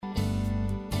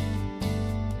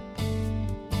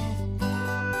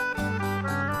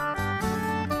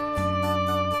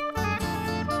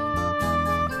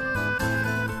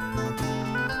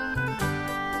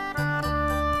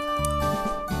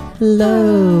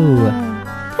Hello.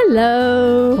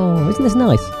 Hello. Oh, isn't this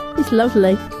nice? It's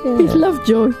lovely. Yeah. It's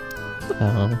Lovejoy.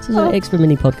 Oh, this is an extra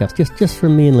mini podcast, just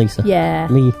from me and Lisa. Yeah.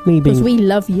 Me Because being we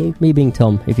love you. me being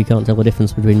Tom. If you can't tell the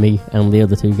difference between me and the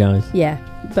other two guys. Yeah.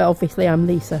 But obviously I'm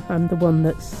Lisa. I'm the one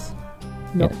that's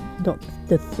not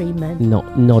the three men. Not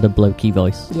a blokey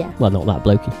voice. Yeah. Well, not that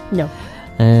blokey. No.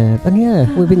 And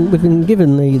yeah, we've been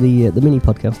given the mini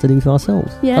podcast to do for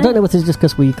ourselves. Yeah. I don't know if it's just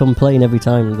because we complain every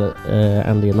time that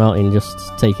Andy and Martin just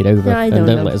take it over and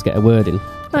don't let us get a word in.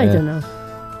 I don't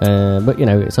know. But you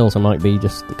know, it also might be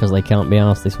just because they can't be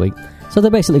arsed this week. So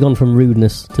they've basically gone from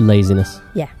rudeness to laziness.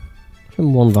 Yeah.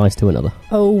 From one vice to another.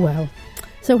 Oh well.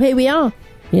 So here we are.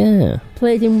 Yeah.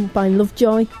 Played in by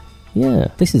Lovejoy. Yeah.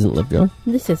 This isn't Lovejoy.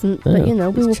 This isn't, Oh, but you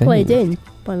know, we were it's played changed.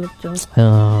 in by Lovejoy.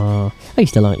 Ah, I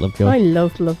used to like Lovejoy I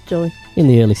loved Lovejoy. in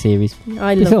the early series,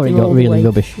 I Before loved it him got all really the way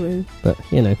rubbish. through. but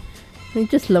you know. I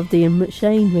just loved Ian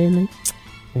McShane, really.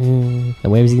 And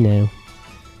where is he now?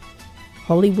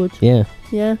 Hollywood. Yeah.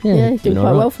 Yeah, Yeah, he's doing doing all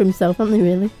quite right. well for himself, hasn't he,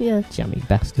 really? Yeah, Jammy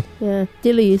bastard. yeah.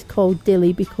 Dilly is called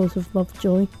Dilly because of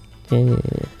Lovejoy. Yeah.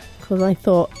 Because I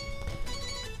thought,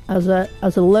 as a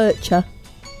lurcher,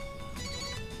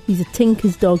 he's a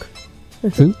tinker's dog.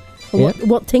 Who?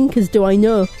 What tinkers do I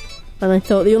know? And I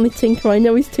thought the only tinker I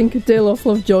know is Tinker Dill off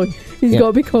Lovejoy. He's got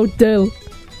to be called Dill.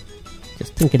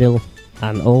 Just Tinkerdill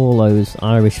and all those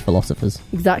Irish philosophers.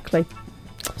 Exactly.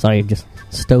 Sorry, I just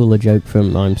stole a joke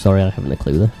from. I'm sorry, I haven't a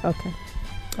clue there. Okay.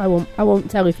 I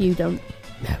won't tell if you don't.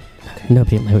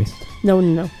 Nobody will know it. No.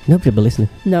 Nobody will be listening.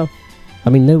 No. I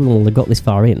mean, no one will have got this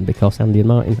far in because Andy and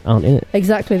Martin aren't in it.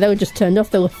 Exactly. They were just turned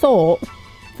off. They were thought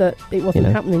that it wasn't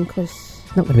happening because...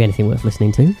 Not going to be anything worth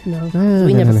listening to. No. So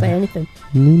we never say anything.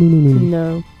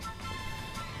 No.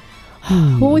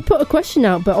 Well, we put a question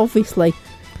out, but obviously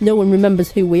no one remembers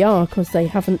who we are because they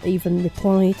haven't even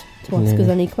replied to ask us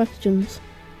any questions.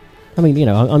 I mean, you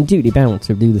know, I'm duty bound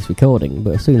to do this recording,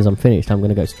 but as soon as I'm finished, I'm going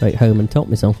to go straight home and top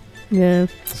myself. Yeah.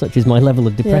 Such is my level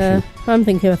of depression. Yeah. I'm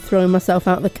thinking of throwing myself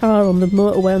out of the car on the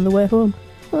motorway on the way home.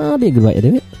 Well, that'd be a good way to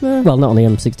do it. Yeah. Well, not on the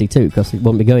M62 because it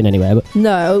won't be going anywhere, but...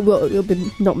 No, it'll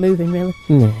be not moving really.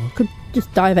 Yeah. Could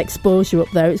just die of exposure up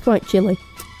there. It's quite chilly.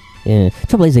 Yeah.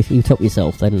 Trouble is, if you top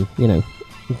yourself, then, you know,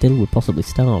 Dill would possibly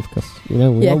starve because, you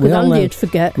know... because Andy would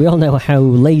forget. We all know how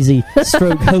lazy,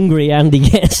 stroke hungry Andy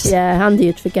gets. Yeah, Andy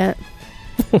would forget.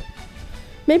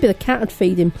 Maybe the cat would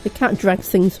feed him. The cat drags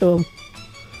things home.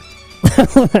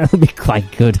 That would be quite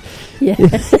good. Yeah.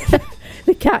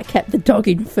 The cat kept the dog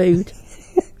in food.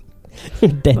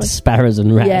 Dead sparrows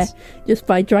and rats. Yeah, just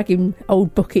by dragging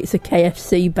old buckets of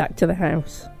KFC back to the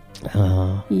house.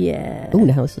 Oh. Yeah. Oh,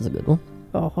 now this is a good one.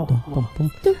 Oh.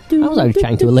 I was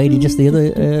chatting to a lady just the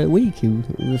other week who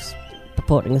was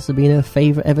purporting this as being her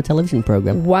favourite ever television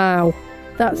programme. Wow.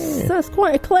 That's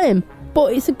quite a claim,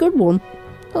 but it's a good one.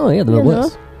 Oh, yeah, there were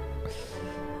worse.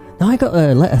 Now, I got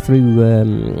a letter through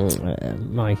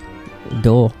my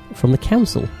door from the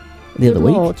council the other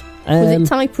week. Lord. Was it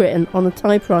typewritten on a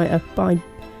typewriter by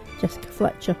Jessica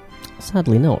Fletcher?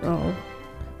 Sadly not. Oh.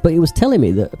 But it was telling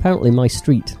me that apparently my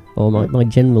street, or my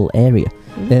general area,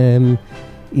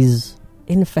 is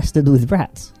infested with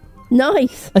rats.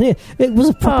 Nice. And it was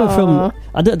a proper from...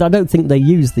 I don't think they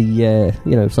use the,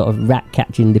 sort of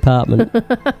rat-catching department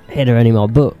header anymore,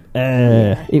 but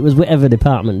it was whatever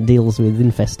department deals with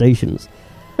infestations.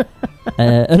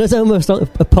 And it's almost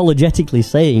apologetically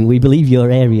saying, we believe your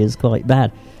area is quite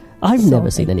bad. I've never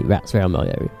seen any rats around my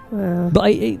area. But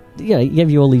it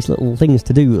gave you all these little things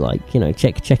to do, like,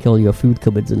 check all your food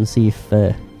cupboards and see if,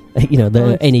 there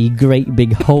are any great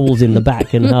big holes in the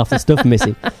back and half the stuff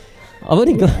missing. I've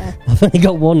only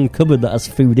got one cupboard that has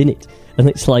food in it, and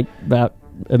it's like about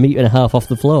 1.5 meters off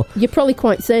the floor. You're probably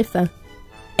quite safe there.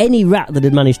 Any rat that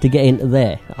had managed to get into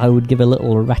there, I would give a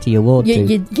little ratty award to.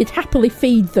 You'd happily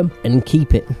feed them. And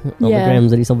keep it on the grounds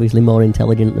that it's obviously more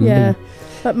intelligent than me.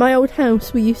 At my old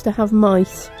house, we used to have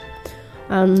mice,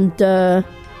 and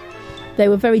they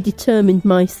were very determined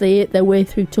mice. They ate their way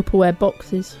through Tupperware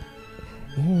boxes.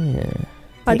 Yeah.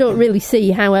 I don't really see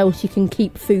how else you can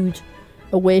keep food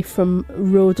away from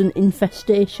rodent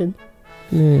infestation.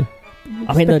 Yeah.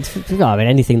 I mean,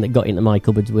 anything that got into my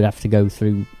cupboards would have to go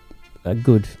through a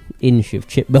good inch of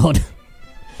chipboard.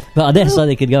 But I dare say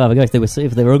they could go have a go if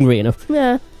they were hungry enough.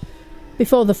 Yeah.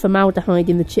 Before the formaldehyde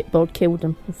in the chipboard killed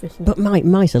them, obviously. But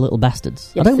mice are little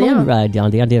bastards. Yes, I don't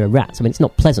mind the idea of rats. I mean, it's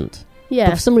not pleasant. Yeah.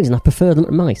 But for some reason, I prefer them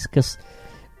to mice, because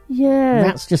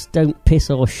rats just don't piss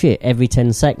or shit every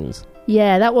 10 seconds.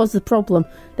 Yeah, that was the problem,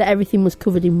 that everything was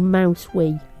covered in mouse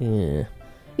wee.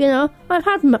 Yeah. I've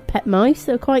had pet mice.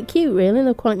 They're quite cute, really.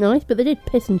 They're quite nice, but they did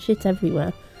piss and shit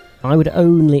everywhere. I would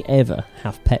only ever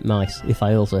have pet mice if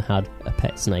I also had a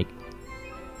pet snake.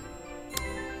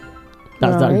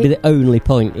 That would be the only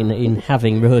point in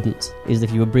having rodents, is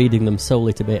if you were breeding them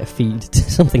solely to be a feed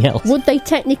to something else. Would they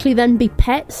technically then be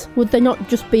pets? Would they not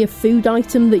just be a food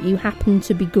item that you happen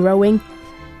to be growing?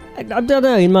 I don't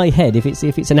know, in my head, if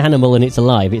it's an animal and it's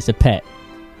alive, it's a pet.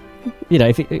 You know,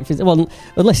 if it's... Well,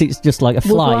 unless it's just like a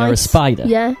fly or a spider.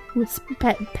 Yeah,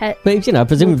 pet. But, you know,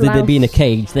 presumably they'd be in a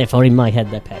cage, therefore in my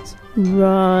head they're pets.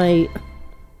 Right.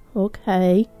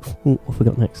 Okay. Ooh, what have we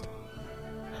got next?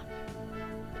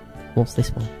 What's this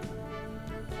one?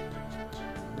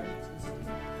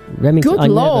 Remington. Good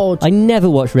Lord. I never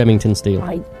watched Remington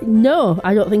Steele. No,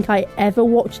 I don't think I ever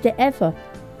watched it ever.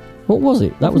 What was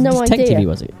it? That was no detective-y, idea.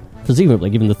 was it? Presumably,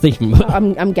 given the theme.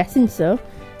 I'm guessing so.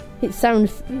 It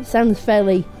sounds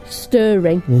fairly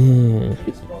stirring. Yeah.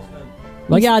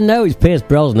 Well, yeah, I know it's Pierce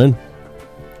Brosnan.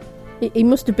 He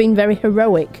must have been very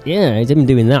heroic. Yeah, it's him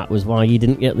doing that was why he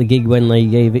didn't get the gig when they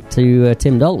gave it to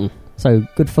Tim Dalton. So,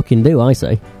 good fucking do, I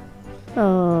say.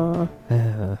 Oh.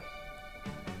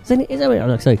 Is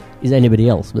anybody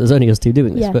else? But there's only us two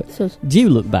doing this. Yeah, but so do you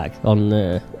look back on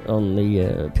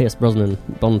the Pierce Brosnan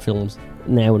Bond films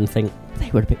now and think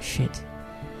they were a bit shit?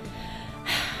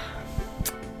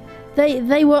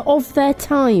 They were of their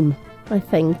time, I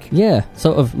think. Yeah,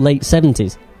 sort of late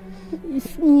 70s.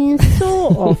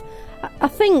 Sort of. I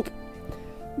think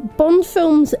Bond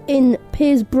films in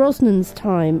Pierce Brosnan's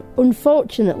time,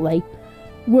 unfortunately,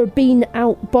 were being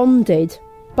out-Bonded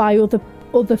by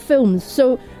other films.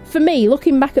 So, for me,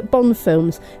 looking back at Bond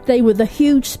films, they were the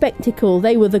huge spectacle.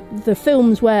 They were the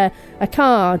films where a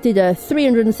car did a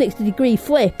 360-degree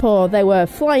flip, or there were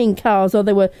flying cars, or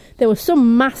there were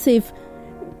some massive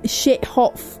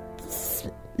shit-hot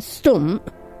stunt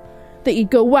that you'd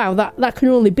go, wow, that can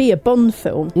only be a Bond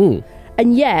film. Mm.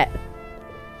 And yet,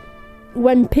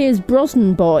 when Pierce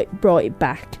Brosnan brought it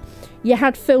back, you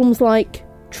had films like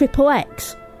Triple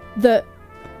X that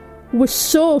were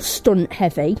so stunt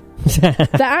heavy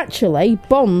that actually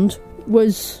Bond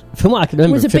was, from what I can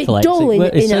remember, was a bit dull.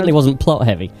 It certainly wasn't plot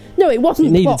heavy. No, it wasn't.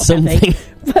 It needed plot something.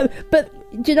 Heavy. But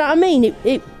do you know what I mean?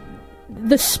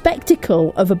 The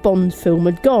spectacle of a Bond film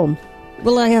had gone.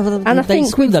 Well, they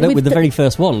screwed that up with the very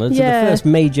first one. So the first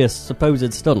major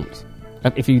supposed stunt,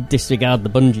 if you disregard the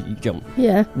bungee jump,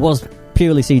 was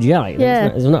purely CGI. Yeah.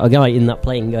 There's not a guy in that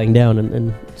plane going down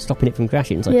and stopping it from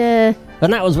crashing. So. Yeah.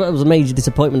 And that was a major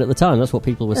disappointment at the time. That's what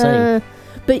people were saying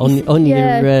but on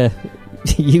your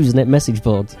Usenet message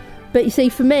boards. But you see,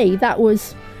 for me, that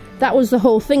was the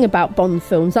whole thing about Bond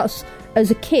films. That's, as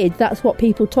a kid, that's what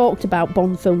people talked about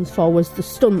Bond films for, was the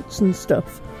stunts and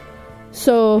stuff.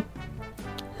 So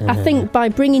I think by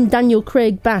bringing Daniel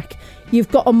Craig back, you've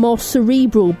got a more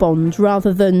cerebral Bond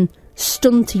rather than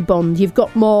stunty Bond. You've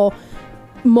got more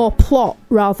plot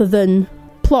rather than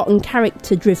plot and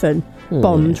character driven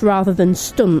Bond rather than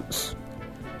stunts.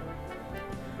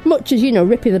 Much as,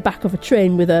 ripping the back of a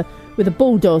train with a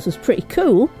bulldozer is pretty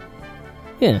cool.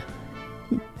 Yeah.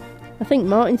 I think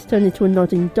Martin's turned into a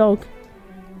nodding dog.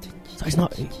 So he's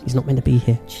not meant to be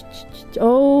here.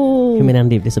 Oh. Him and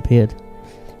Andy have disappeared.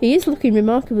 He is looking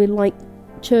remarkably like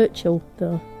Churchill,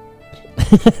 though.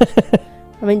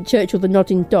 I mean, Churchill the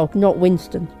nodding dog, not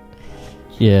Winston.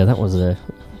 Yeah, that was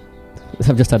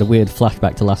I've just had a weird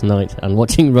flashback to last night and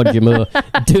watching Roger Moore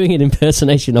doing an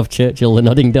impersonation of Churchill the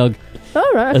nodding dog.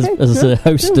 Oh, right, okay. As a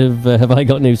host of Have I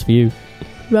Got News For You.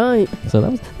 Right. So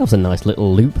that was a nice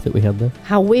little loop that we had there.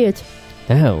 How weird.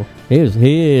 Now,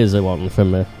 here's a one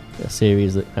from a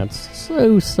series that had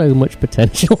so much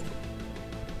potential.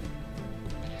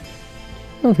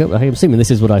 Okay, I'm assuming this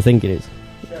is what I think it is.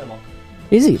 Sherlock.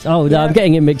 Is it? Oh, no, Yeah. I'm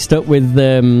getting it mixed up with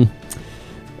the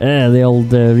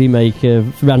old remake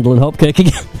of Randall and Hopkirk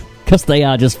again. Because they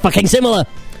are just fucking similar.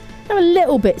 They're a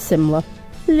little bit similar.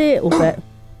 Little bit.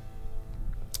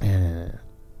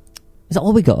 Is that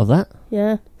all we got of that?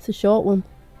 Yeah, it's a short one.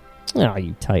 Oh,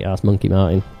 you tight-ass monkey,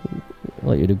 Martin.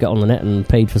 Well, you'd have got on the net and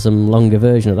paid for some longer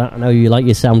version of that. I know you like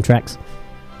your soundtracks.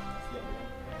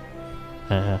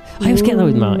 I always get that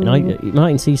with Martin.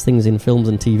 Martin sees things in films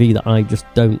and TV that I just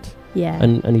don't. Yeah.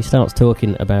 And he starts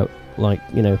talking about,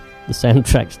 the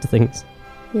soundtracks to things.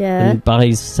 Yeah. And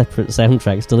buys separate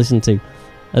soundtracks to listen to.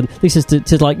 And this is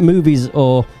to like movies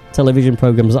or television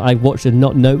programs that I've watched and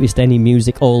not noticed any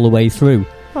music all the way through.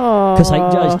 Because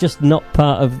it's just not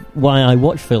part of why I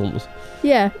watch films.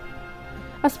 Yeah.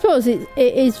 I suppose it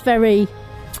is very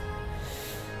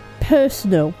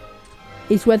personal,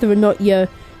 is whether or not you're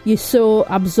so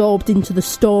absorbed into the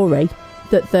story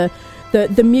that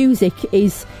the music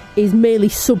is merely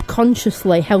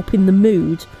subconsciously helping the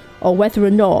mood, or whether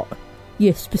or not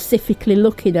you're specifically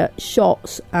looking at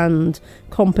shots and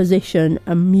composition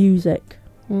and music.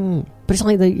 But it's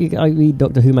like I read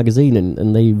Doctor Who magazine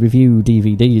and they review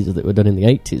DVDs that were done in the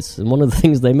 80s, and one of the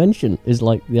things they mention is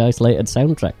like the isolated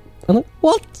soundtrack. I'm like,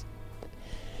 what?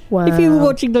 Wow. If you were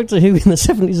watching Doctor Who in the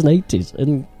 70s and 80s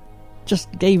and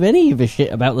just gave any of a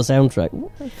shit about the soundtrack,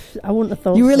 I wouldn't have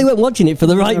thought you really weren't watching it for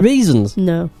the right reasons.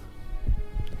 No.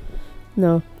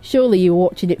 Surely you were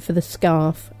watching it for the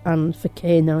scarf and for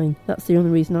K9. That's the only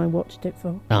reason I watched it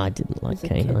for. I didn't like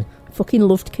K9. I fucking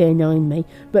loved K9, me.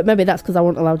 But maybe that's because I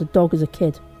wasn't allowed a dog as a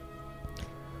kid.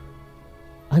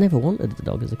 I never wanted a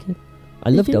dog as a kid. I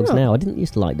love dogs now. I didn't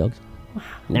used to like dogs. Wow,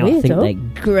 now I think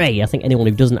they're grey. I think anyone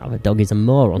who doesn't have a dog is a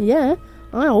moron. Yeah.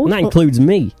 And that includes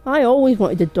me. I always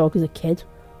wanted a dog as a kid.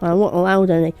 I wasn't allowed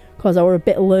any because I were a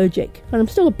bit allergic. And I'm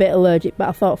still a bit allergic, but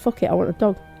I thought, fuck it, I want a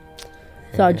dog.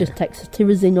 So I just text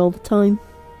Tyrosine all the time.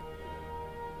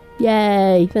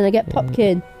 Yay! Then I get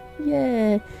Popkin.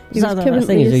 Yeah. He was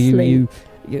currently asleep.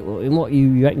 In what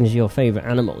you reckon is your favourite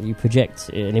animal, you project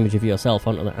an image of yourself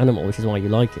onto that animal, which is why you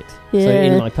like it. Yeah. So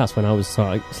in my past, when I was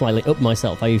slightly up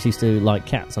myself, I used to like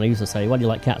cats, and I used to say, why do you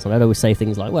like cats? And I'd always say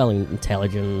things like, well,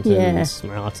 intelligent and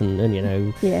smart and you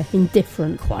know... Yeah,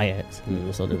 indifferent. Quiet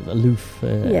and sort of aloof.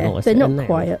 They're not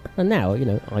quiet. And now, you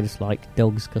know, I just like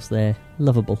dogs because they're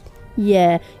lovable.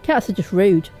 Yeah, cats are just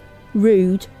rude,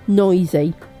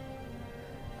 noisy,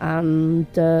 and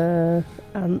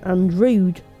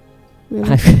rude.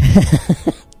 Really.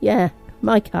 Yeah,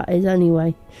 my cat is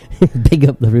anyway. Big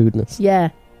up the rudeness.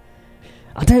 Yeah,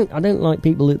 I don't like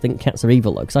people who think cats are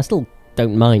evil though, because I still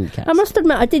don't mind cats. I must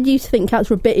admit, I did used to think cats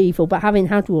were a bit evil, but having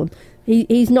had one,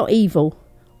 he's not evil.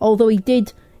 Although he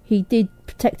did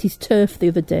protect his turf the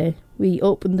other day. We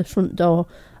opened the front door,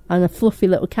 and a fluffy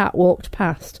little cat walked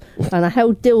past, and I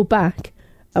held Dill back,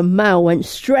 and Mal went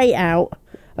straight out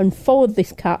and followed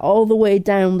this cat all the way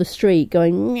down the street,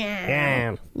 going,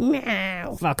 meow,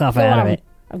 meow. Fuck off out of it.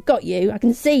 I've got you. I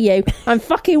can see you. I'm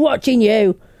fucking watching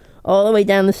you. All the way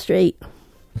down the street.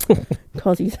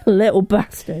 Because he's a little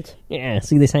bastard. Yeah,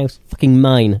 see this house? Fucking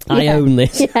mine. Yeah. I own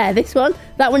this. Yeah, this one.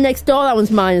 That one next door, that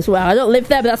one's mine as well. I don't live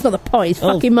there, but that's not the point. It's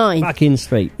fucking mine. Fucking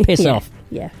straight. Piss off.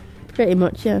 Yeah, pretty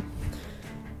much, yeah.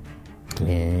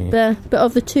 Yeah. But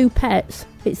of the two pets,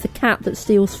 it's the cat that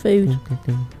steals food,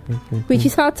 which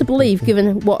is hard to believe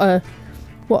given what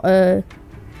a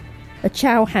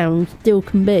chow hound Dill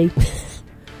can be.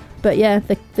 But yeah,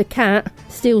 the cat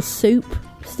steals soup,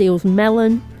 steals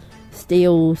melon,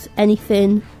 steals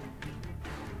anything.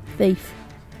 Thief.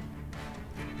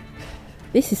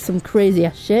 This is some crazy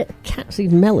ass shit. Cats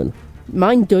eat melon.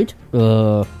 Mine did.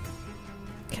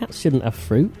 Cats shouldn't have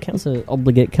fruit. Cats are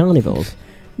obligate carnivores.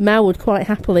 Mal would quite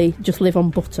happily just live on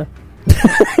butter.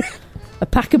 A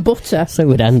pack of butter. So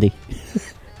would Andy.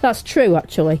 That's true,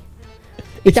 actually.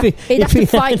 He'd have to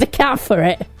fight the cat for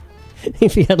it.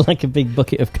 If he had like a big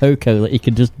bucket of cocoa that he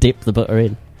could just dip the butter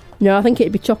in. No, I think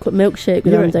it'd be chocolate milkshake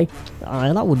with Andy.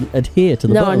 That wouldn't adhere to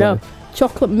the butter. No.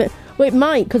 Chocolate milk. Well, it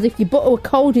might, because if your butter were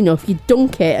cold enough, you'd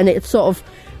dunk it and it'd sort of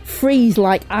freeze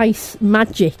like ice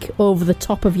magic over the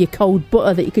top of your cold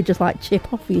butter that you could just like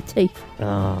chip off with your teeth.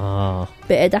 Ah.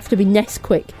 But it'd have to be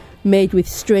Nesquik, made with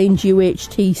strange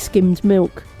UHT skimmed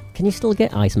milk. Can you still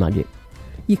get ice magic?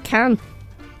 You can.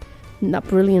 Isn't that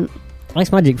brilliant?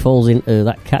 Ice magic falls into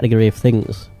that category of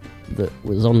things that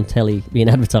was on telly being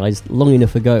advertised long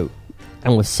enough ago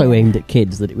and was so aimed at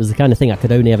kids that it was the kind of thing I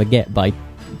could only ever get by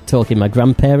talking my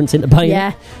grandparents into buying.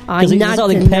 Yeah, because it's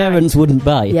something parents wouldn't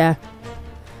buy. Yeah.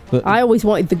 But I always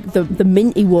wanted the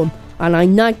minty one, and I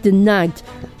nagged,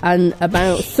 and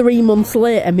about 3 months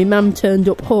later my mum turned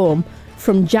up home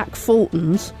from Jack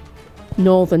Fulton's,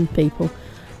 northern people,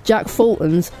 Jack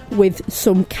Fulton's, with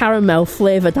some caramel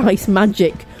flavoured ice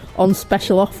magic on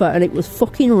special offer, and it was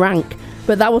fucking rank.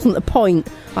 But that wasn't the point.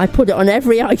 I put it on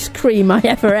every ice cream I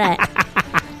ever ate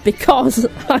because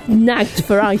I nagged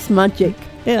for ice magic.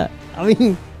 Yeah, I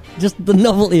mean, just the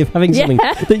novelty of having something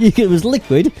that was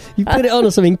liquid, you put it on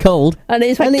something cold, and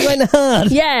it went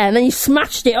hard. Yeah, and then you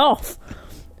smashed it off.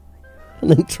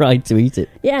 And then tried to eat it.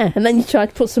 Yeah, and then you tried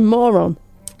to put some more on.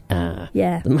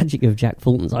 Yeah. The magic of Jack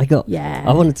Fulton's. Yeah.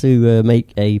 I wanted to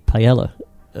make a paella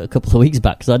a couple of weeks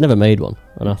back, because I'd never made one.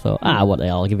 And I thought, what the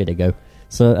hell, I'll give it a go.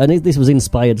 So, and this was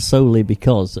inspired solely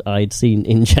because I'd seen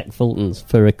in Jack Fulton's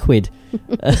for £1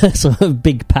 a sort of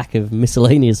big pack of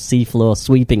miscellaneous seafloor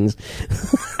sweepings.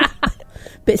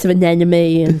 Bits of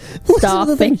anemone and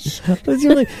starfish.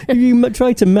 You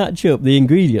try to match up the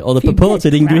ingredient or the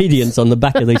purported ingredients on the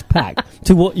back of this pack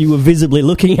to what you were visibly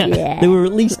looking at. Yeah. There were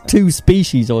at least 2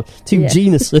 species or 2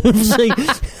 genus of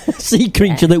sea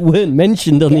creature that weren't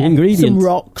mentioned on the ingredients. Some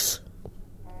rocks.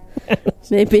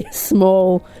 Maybe a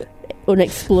small,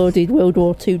 unexploded World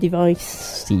War II device.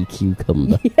 Sea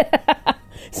cucumber.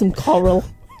 Some coral.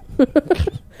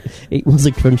 It was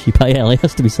a crunchy paella, it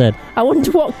has to be said. I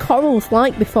wonder what coral's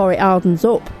like before it hardens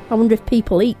up. I wonder if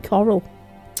people eat coral.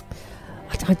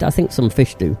 I think some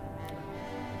fish do.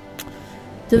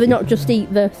 Do they not just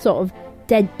eat the sort of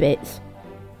dead bits?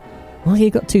 Well,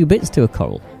 you've got two bits to a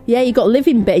coral. Yeah, you've got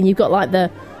living bit and you've got like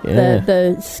the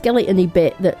skeleton-y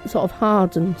bit that sort of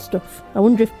hard and stuff. I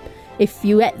wonder if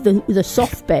you ate the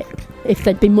soft bit, if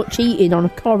there'd be much eating on a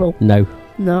coral. No,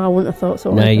 I wouldn't have thought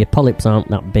so. No, either. your polyps aren't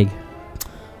that big.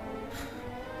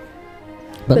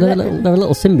 But they're a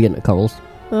little symbiont of corals.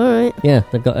 Alright. Yeah,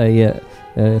 they've got a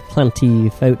planty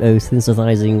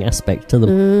photosynthesizing aspect to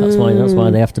them. That's why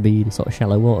they have to be in sort of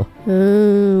shallow water.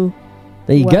 Oh.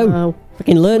 There you go.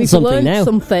 Fucking learned something learned now.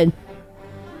 Something.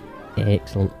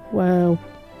 Excellent. Wow.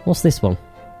 What's this one?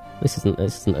 This isn't a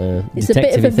It's a detective-y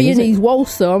bit of a thing, is it? Viennese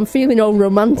waltz, so I'm feeling all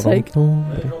romantic. On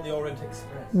the Orient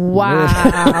Express.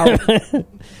 Wow.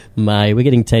 My, we're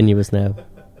getting tenuous now.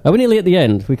 Are we nearly at the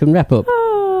end? We can wrap up.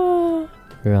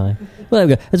 Right. Well, there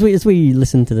we go. As we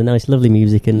listen to the nice, lovely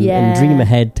music and dream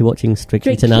ahead to watching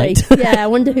Strictly tonight. Yeah, I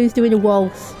wonder who's doing a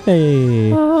waltz.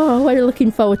 Hey. Oh, we're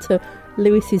looking forward to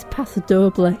Lewis's Paso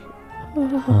Doble.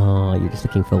 Oh, you're just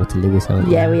looking forward to Lewis, aren't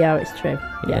you? Yeah, we are. It's true.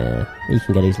 Yeah. He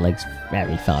can get his legs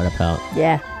very far apart.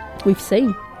 Yeah, we've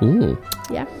seen. Ooh.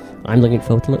 Yeah. I'm looking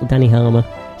forward to little Danny Harmer.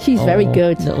 She's very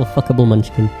good. Little fuckable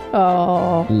munchkin.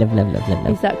 Oh. Love.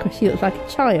 Is that because she looks like a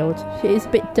child? She is a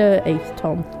bit dirty,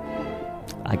 Tom.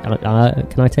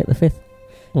 Can I take the fifth?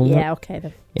 Yeah, okay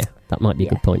then. Yeah, that might be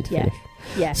a good point to finish.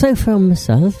 Yeah. So from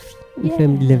myself,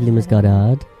 from lovely Miss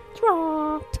Goddard,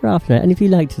 ta-ra for now. And if you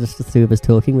liked just the three of us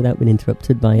talking without being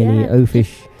interrupted by any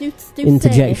oafish do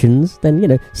interjections,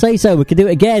 then, say so. We could do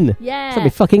it again. Yeah. That'd be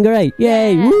fucking great.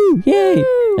 Yay. Yeah. Woo. Yay.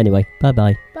 Woo. Anyway,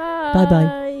 bye-bye. Bye.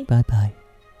 Bye-bye. Bye-bye.